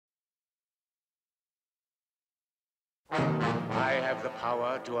I have the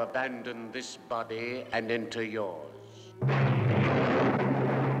power to abandon this body and enter yours.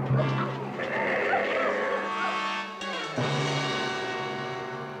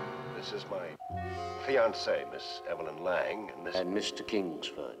 This is my fiancée, Miss Evelyn Lang, and this... And Mr.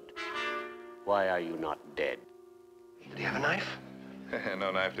 Kingsford, why are you not dead? Did he have a knife?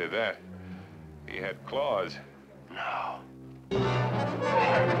 No knife did that. He had claws. No.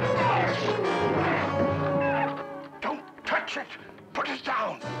 Don't touch it! Put it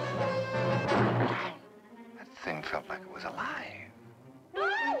down! That thing felt like it was alive.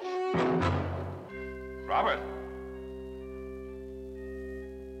 Robert!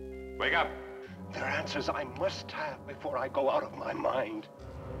 Wake up! There are answers I must have before I go out of my mind.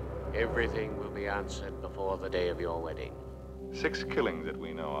 Everything will be answered before the day of your wedding. 6 killings that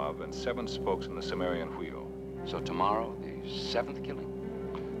we know of, and 7 spokes in the Sumerian wheel. So tomorrow, the 7th killing?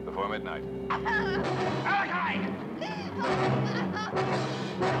 Before midnight.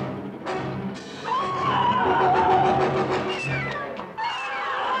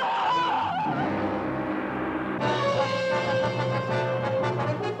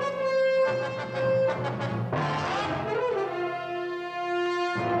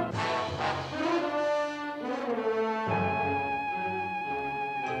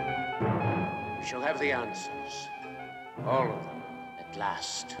 She'll have the answers. All of them, at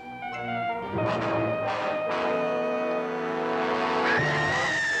last.